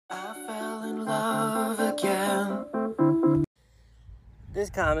I fell in love again. This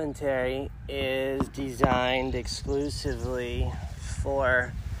commentary is designed exclusively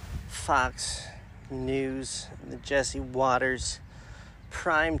for Fox News, the Jesse Waters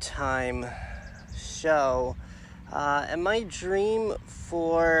primetime show. And my dream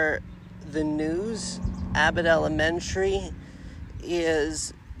for the news, Abbott Elementary,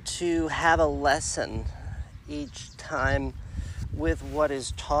 is to have a lesson each time with what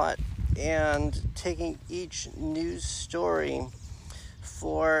is taught and taking each news story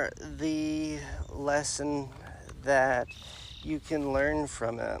for the lesson that you can learn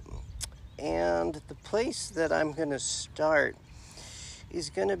from it. And the place that I'm going to start is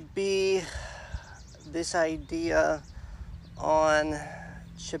going to be this idea on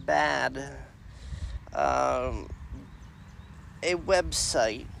Chabad, a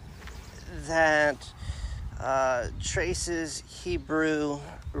website that traces Hebrew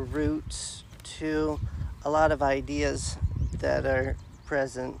roots to a lot of ideas that are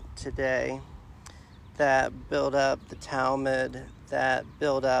present today, that build up the Talmud, that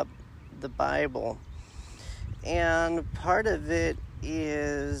build up the Bible. And part of it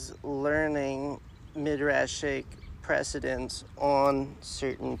is learning midrashic precedents on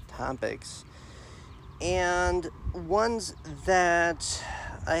certain topics, and ones that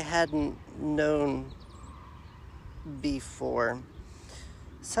I hadn't known before,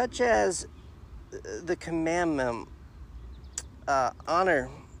 such as the commandment, honor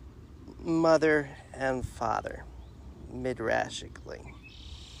mother and father, midrashically.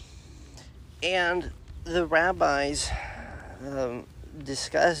 And the rabbis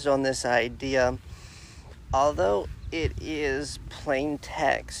discussed on this idea, although it is plain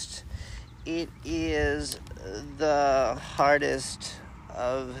text, it is the hardest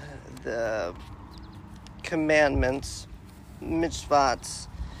of the commandments, mitzvahs,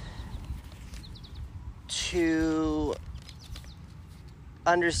 to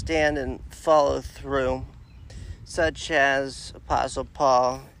understand and follow through, such as Apostle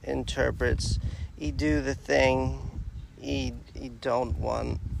Paul interprets, "Ye do the thing ye don't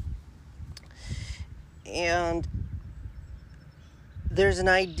want." And there's an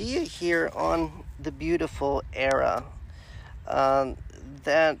idea here on the beautiful era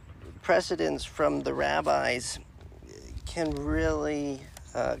that precedents from the rabbis can really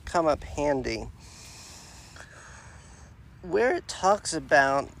come up handy, where it talks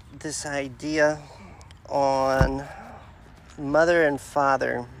about this idea on mother and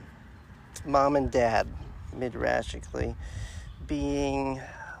father, mom and dad, midrashically, being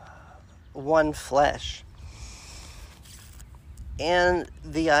one flesh. And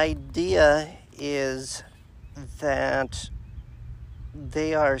the idea is that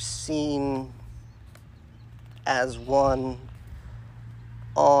they are seen as one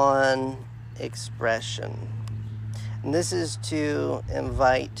on expression. And this is to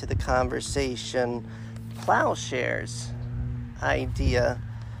invite to the conversation Plowshare's idea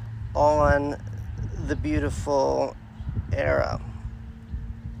on the beautiful era.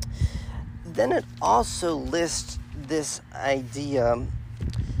 Then it also lists this idea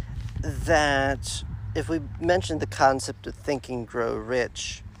that, if we mention the concept of Think and Grow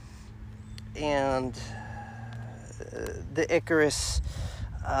Rich and the Icarus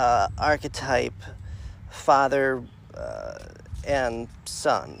archetype, father and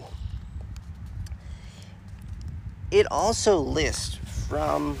son, it also lists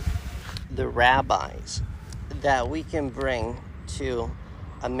from the rabbis that we can bring to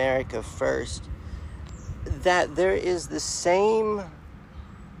America first, that there is the same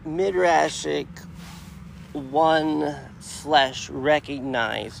midrashic one flesh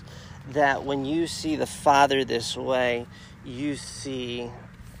recognized, that when you see the father this way, you see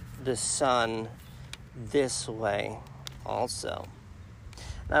the son this way also.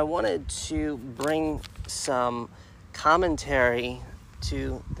 And I wanted to bring some commentary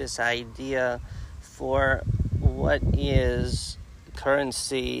to this idea for what is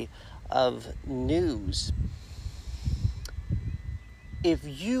currency of news. If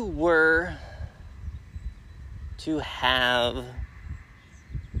you were to have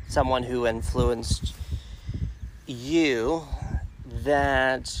someone who influenced you,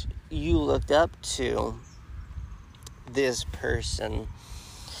 that you looked up to this person,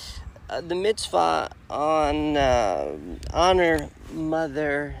 the mitzvah on honor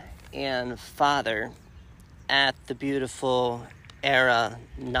mother and father at the beautiful era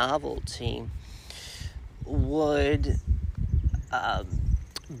novelty would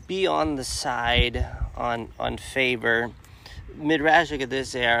be on the side on favor midrashic of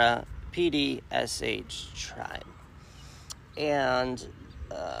this era, PDSH tribe. And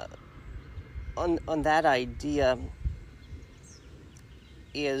on that idea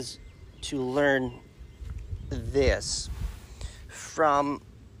is to learn this from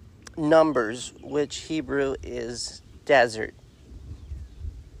Numbers, which Hebrew is desert.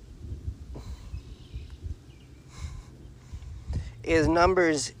 Is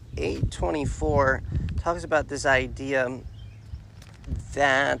Numbers 8:24 talks about this idea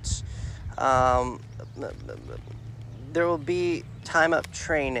that there will be time of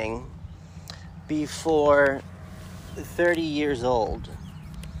training before 30 years old,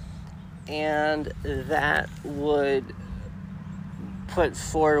 and that would put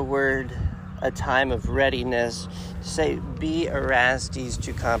forward a time of readiness, say, be Erastes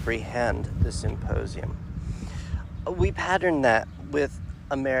to comprehend the symposium. We pattern that with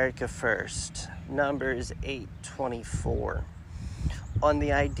America First, Numbers 8:24, on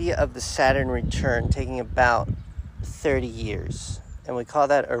the idea of the Saturn return taking about 30 years. And we call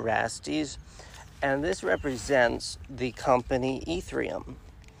that Erastes. And this represents the company Ethereum.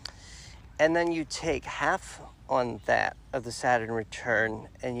 And then you take half on that of the Saturn return,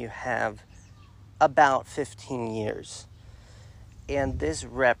 and you have about 15 years. And this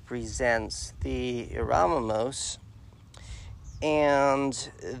represents the Erasmus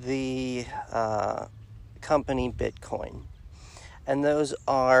and the company Bitcoin. And those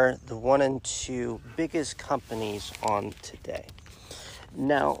are the 1 and 2 biggest companies on today.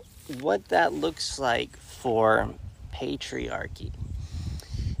 Now, what that looks like for patriarchy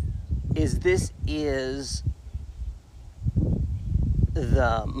is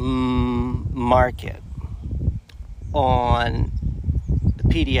the market on the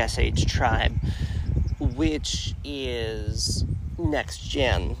PDSH tribe, which is next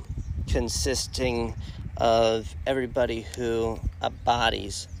gen, consisting of everybody who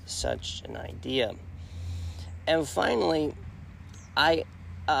embodies such an idea. And finally, I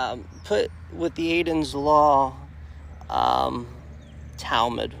put with the Aiden's Law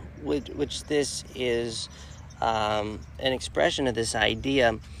Talmud, which this is an expression of this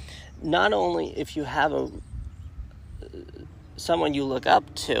idea. Not only if you have someone you look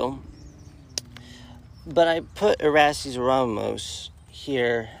up to, but I put Erastes Ramos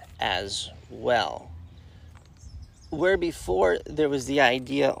here as well. Where before there was the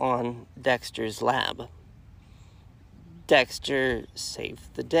idea on Dexter's lab. Dexter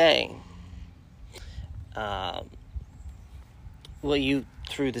saved the day. You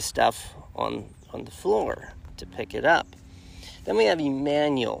threw the stuff on the floor to pick it up. Then we have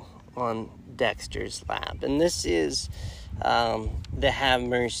Emmanuel on Dexter's lab. And this is the Have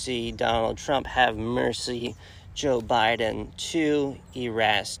Mercy Donald Trump, Have Mercy Joe Biden to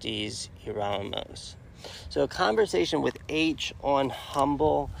Erastes Ramos. So a conversation with H on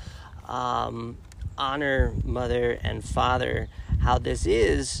humble, honor mother and father, how this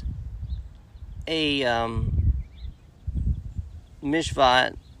is a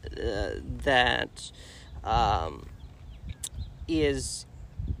mishvat that is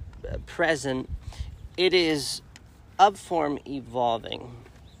present. It is up form evolving.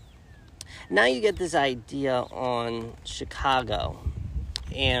 Now you get this idea on Chicago,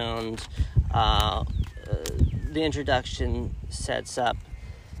 and the introduction sets up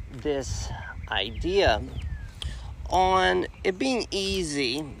this idea on it being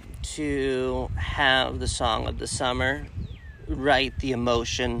easy to have the song of the summer, write the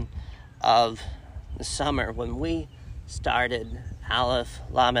emotion of the summer. When we started Aleph,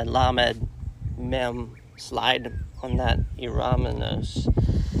 Lamed, Lamed, Mem, slide on that Iramanos,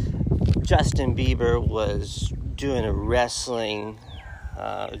 Justin Bieber was doing a wrestling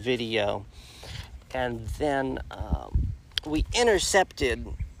video, and then we intercepted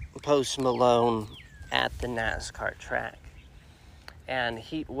Post Malone at the NASCAR track. And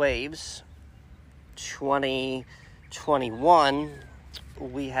Heat Waves 2021,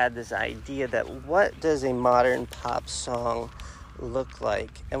 we had this idea that what does a modern pop song look like?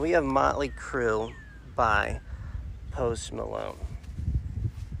 And we have Motley Crue by Post Malone.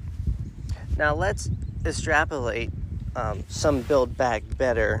 Now let's extrapolate some Build Back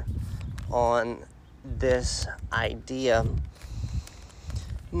Better on this idea.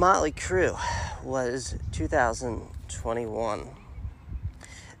 Motley Crue was 2021.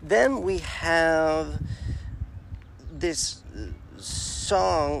 Then we have this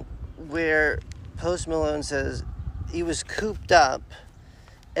song where Post Malone says he was cooped up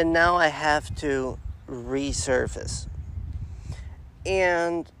and now I have to resurface.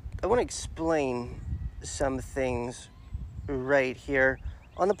 And I want to explain some things right here.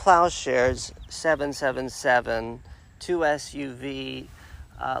 On the Plowshares, 777, 2 SUV,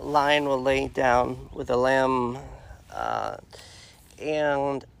 lion will lay down with a limb,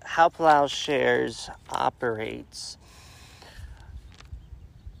 and how Plowshares operates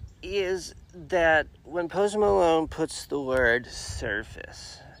is that when Post Malone puts the word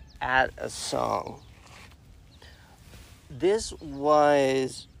surface at a song, this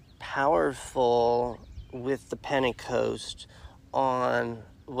was powerful with the Pentecost on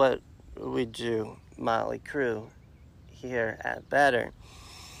what we do, Motley Crue, here at Better.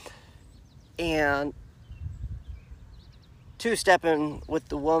 And two-stepping with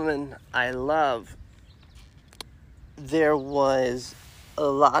the woman I love, there was a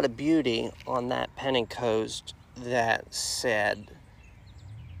lot of beauty on that Pentecost that said,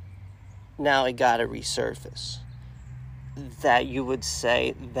 now it gotta resurface. That you would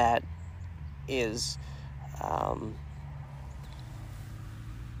say that is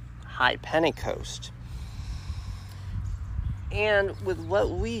high Pentecost. And with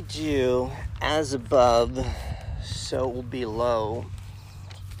what we do, as above, so below,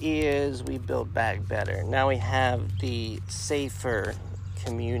 is we build back better. Now we have the Safer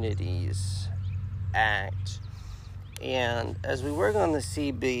Communities Act. And as we work on the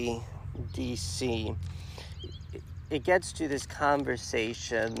CBDC, it gets to this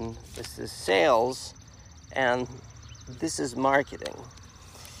conversation. This is sales, and this is marketing.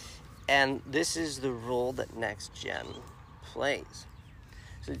 And this is the role that Next Gen plays.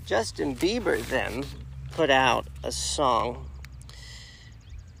 So Justin Bieber then put out a song.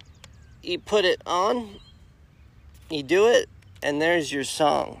 You put it on, you do it, and there's your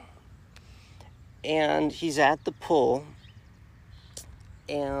song. And he's at the pool,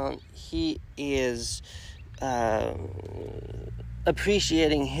 and he is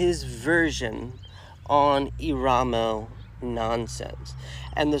appreciating his version on Iramo Nonsense.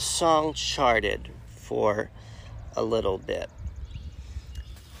 And the song charted for a little bit.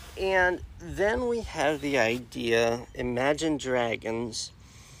 And then we have the idea, Imagine Dragons,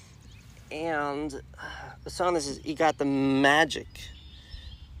 and the song that says, "You got the magic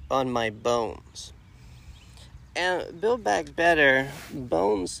on my bones." And Build Back Better,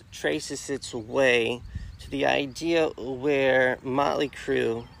 Bones traces its way to the idea where Motley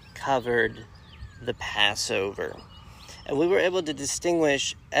Crue covered the Passover. And we were able to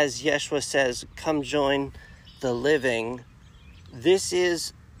distinguish, as Yeshua says, come join the living. This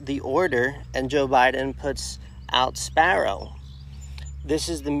is the order, and Joe Biden puts out Sparrow. This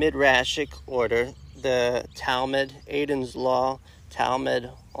is the Midrashic order, the Talmud, Aiden's Law,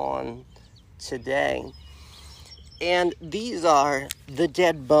 Talmud on today. And these are the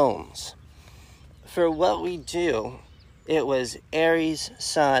dead bones. For what we do, it was Aries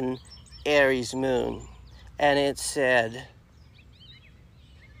sun, Aries moon. And it said,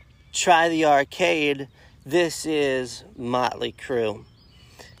 try the arcade, this is Motley Crue.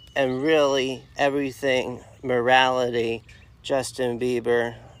 And really, everything, morality, Justin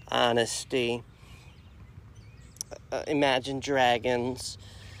Bieber, honesty, Imagine Dragons,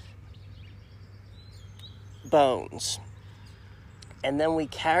 Bones. And then we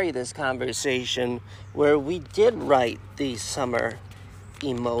carry this conversation where we did write the summer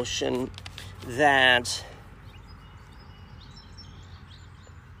emotion that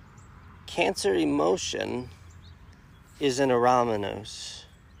Cancer emotion is an Aramenos.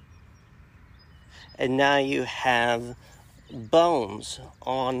 And now you have Bones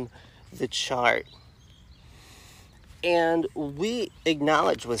on the chart. And we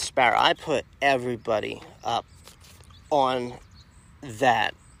acknowledge with Sparrow, I put everybody up on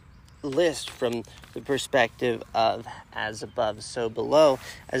that list from the perspective of as above, so below,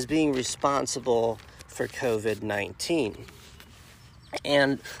 as being responsible for COVID-19.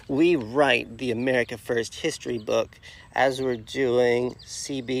 And we write the America First history book as we're doing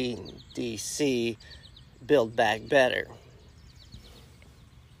CBDC, Build Back Better.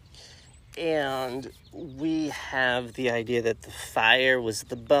 And we have the idea that the fire was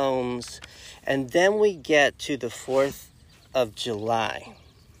the bones. And then we get to the 4th of July.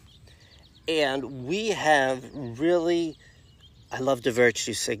 And we have really, I love the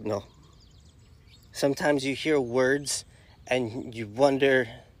virtue signal. Sometimes you hear words and you wonder,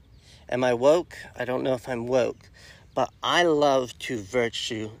 am I woke? I don't know if I'm woke. But I love to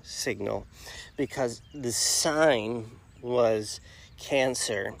virtue signal because the sign was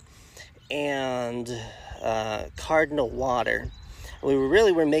Cancer and cardinal water. We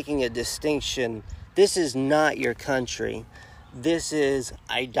were making a distinction. This is not your country. This is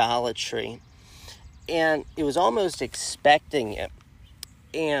idolatry. And it was almost expecting it.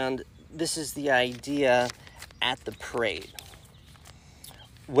 And this is the idea at the parade.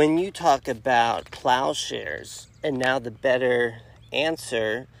 When you talk about plowshares, and now the better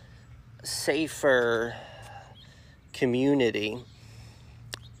answer, safer community,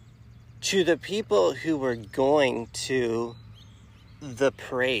 To the people who were going to the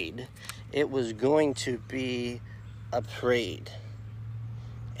parade, it was going to be a parade.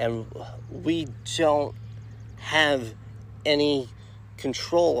 And we don't have any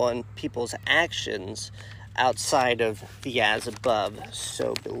control on people's actions outside of the as above,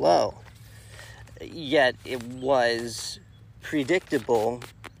 so below. Yet it was predictable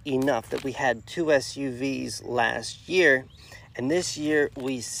enough that we had 2 SUVs last year, and this year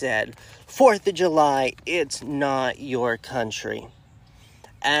we said, 4th of July, it's not your country.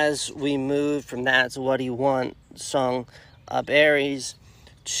 As we moved from That's What He Want song Up Aries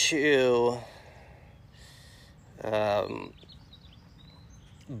to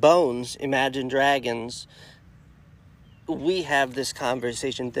Bones, Imagine Dragons, we have this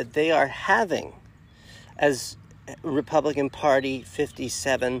conversation that they are having as Republican Party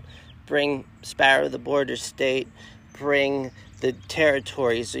 57 bring Sparrow, the border state, bring the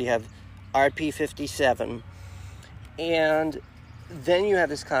territories. So you have RP 57, and then you have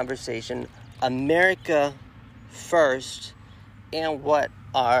this conversation, America first, and what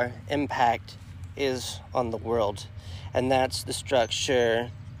our impact is on the world. And that's the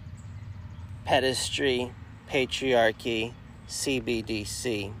structure, pedestry, patriarchy,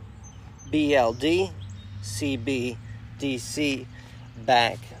 CBDC. BLD, CBDC,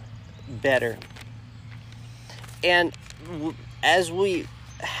 back better. And as we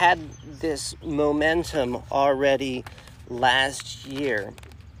had this momentum already last year,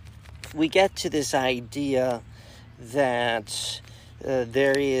 we get to this idea that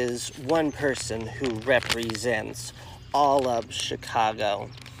there is one person who represents all of Chicago,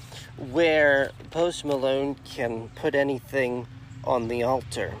 where Post Malone can put anything on the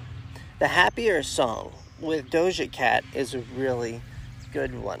altar. The Happier song with Doja Cat is a really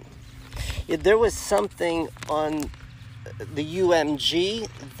good one. There was something on the UMG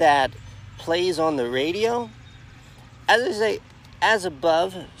that plays on the radio. As I say, as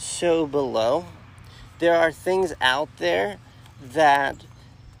above, so below. There are things out there that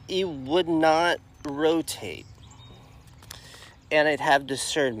it would not rotate, and it'd have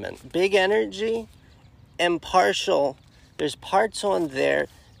discernment. Big energy and partial. There's parts on there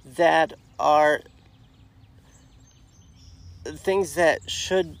that are things that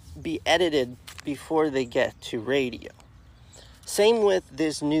should be edited before they get to radio. Same with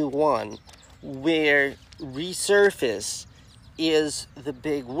this new one, where resurface is the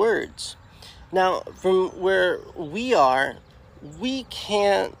big words. Now, from where we are, we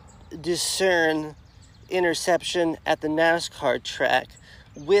can't discern interception at the NASCAR track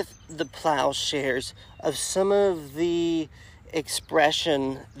with the plowshares of some of the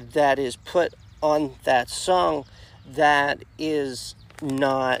expression that is put on that song that is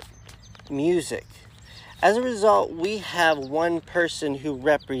not music. As a result, we have one person who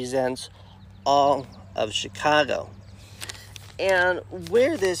represents all of Chicago. And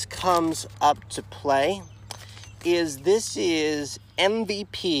where this comes up to play is this is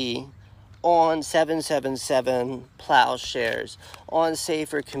MVP on 777 plowshares, on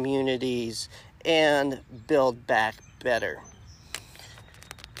safer communities, and Build Back Better.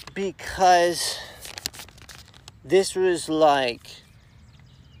 Because this was like,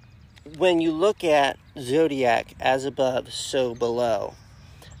 when you look at Zodiac, as above, so below,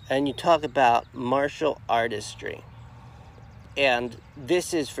 and you talk about martial artistry, and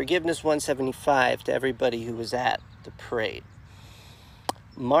this is Forgiveness 175 to everybody who was at the parade.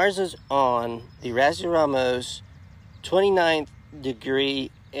 Mars is on the Razzie Ramos 29th degree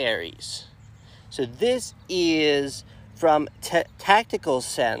Aries. So this is, from tactical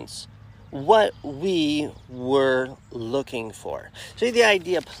sense, what we were looking for. So the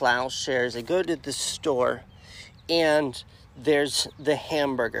idea of plowshares, I go to the store and there's the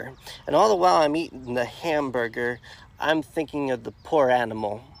hamburger. And all the while I'm eating the hamburger, I'm thinking of the poor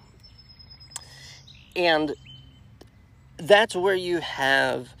animal. And that's where you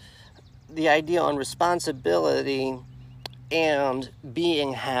have the idea on responsibility and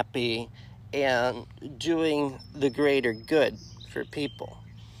being happy and doing the greater good for people.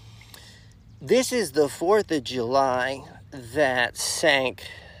 This is the 4th of July that sank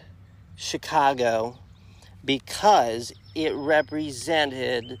Chicago because it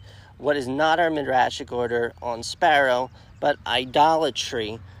represented what is not our Midrashic order on Sparrow, but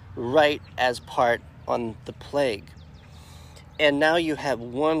idolatry right as part on the plague. And now you have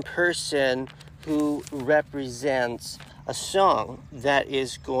one person who represents a song that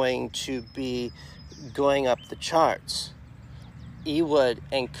is going to be going up the charts. He would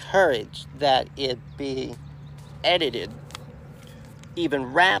encourage that it be edited,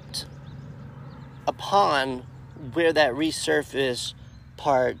 even wrapped upon where that resurface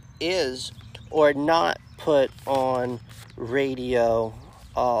part is, or not put on radio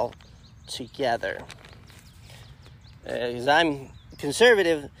altogether. Because I'm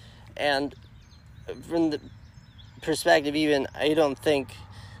conservative, and from the perspective even, I don't think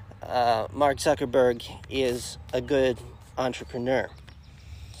Mark Zuckerberg is a good entrepreneur.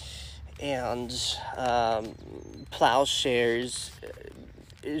 And Plowshares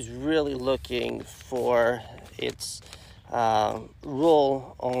is really looking for its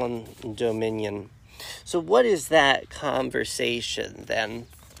role on Dominion. So what is that conversation then?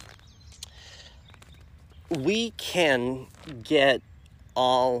 We can get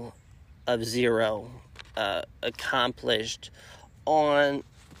all of zero accomplished on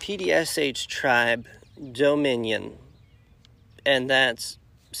PDSH tribe Dominion, and that's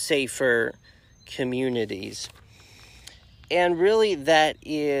safer communities. And really that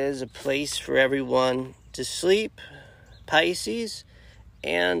is a place for everyone to sleep, Pisces,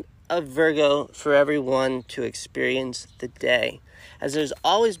 and a Virgo for everyone to experience the day. As there's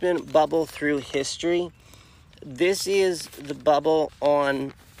always been bubble through history, this is the bubble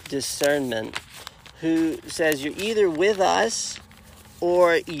on discernment, who says you're either with us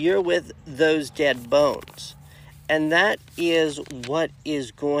or you're with those dead bones. And that is what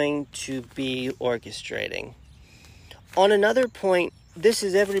is going to be orchestrating. On another point, this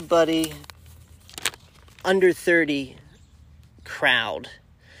is everybody under 30 crowd.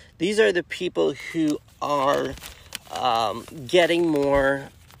 These are the people who are getting more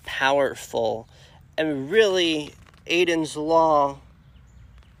powerful. And really, Aiden's Law,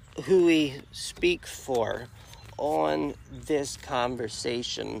 who we speak for on this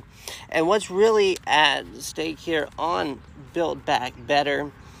conversation. And what's really at stake here on Build Back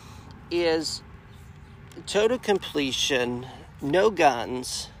Better is total completion, no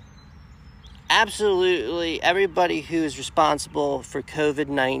guns, absolutely everybody who is responsible for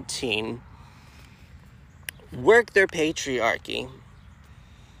COVID-19 work their patriarchy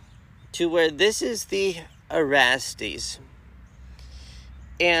to where this is the Erastes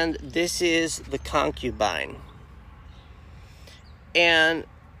and this is the concubine. And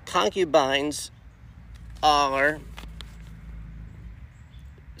concubines are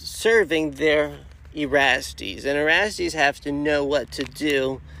serving their Erastes, and Erastes have to know what to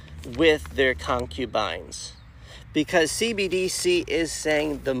do with their concubines, because CBDC is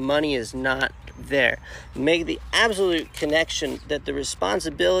saying the money is not there. Make the absolute connection that the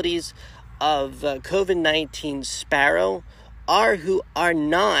responsibilities of COVID-19 Sparrow are who are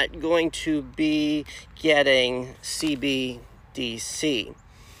not going to be getting CBDC.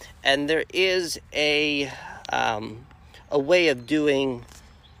 And there is a way of doing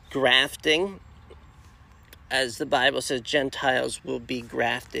grafting. As the Bible says, Gentiles will be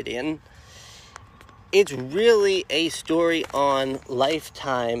grafted in. It's really a story on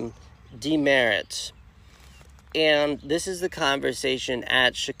lifetime demerits. And this is the conversation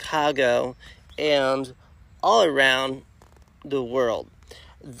at Chicago and all around the world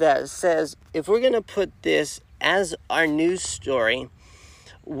that says, if we're going to put this as our news story,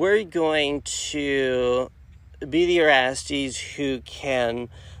 we're going to be the Erastes who can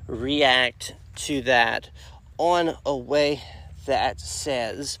react to that on a way that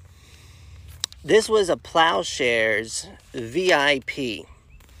says, this was a Plowshares VIP.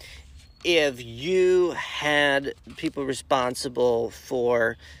 If you had people responsible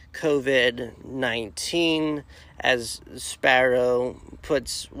for COVID-19, as Sparrow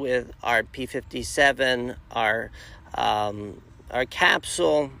puts with our P57, our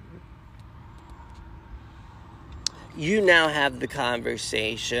capsule, you now have the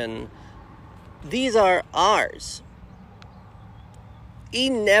conversation. These are ours. He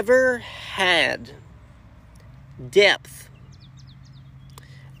never had depth.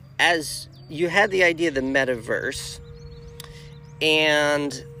 As you had the idea of the metaverse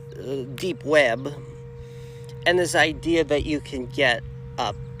and deep web, and this idea that you can get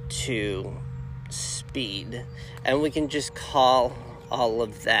up to speed, and we can just call all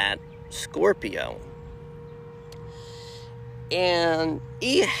of that Scorpio. And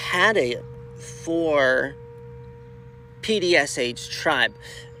he had it for PDSH tribe.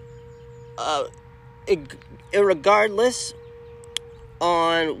 Regardless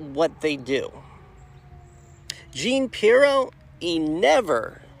on what they do. Gene Pirro, he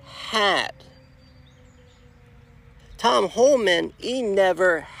never had. Tom Holman, he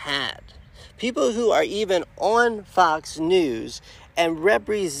never had. People who are even on Fox News and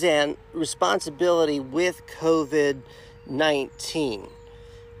represent responsibility with COVID-19.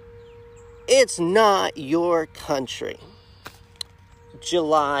 It's not your country.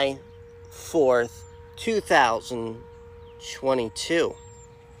 July 4th, 2022.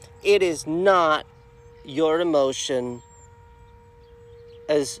 it is not your emotion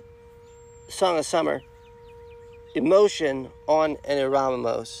as Song of Summer, emotion on an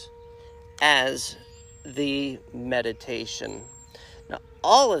Erasmus as the meditation. Now,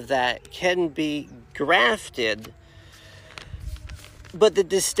 all of that can be grafted, but the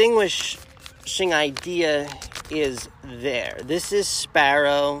distinguishing idea is there. This is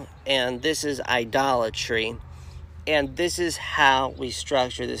Sparrow, and this is idolatry, and this is how we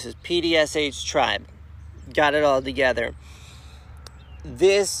structure. This is PDSH Tribe. Got it all together.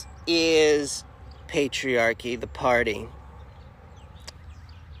 This is patriarchy, the party.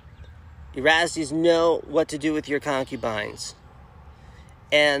 Erastes know what to do with your concubines.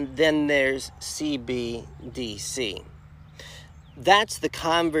 And then there's CBDC. That's the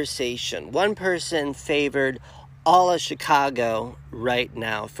conversation. One person favored all of Chicago right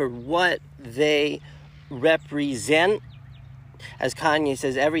now for what they represent. As Kanye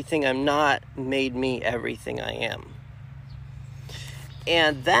says, everything I'm not made me everything I am.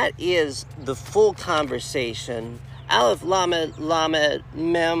 And that is the full conversation. Aleph, Lamed, Lamed,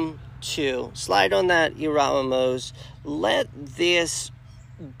 Mem, 2. Slide on that, Yeramos. Let this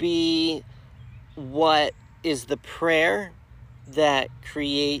be what is the prayer that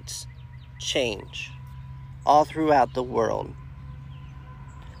creates change all throughout the world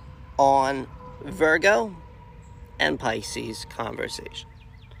on Virgo and Pisces conversation.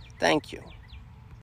 Thank you.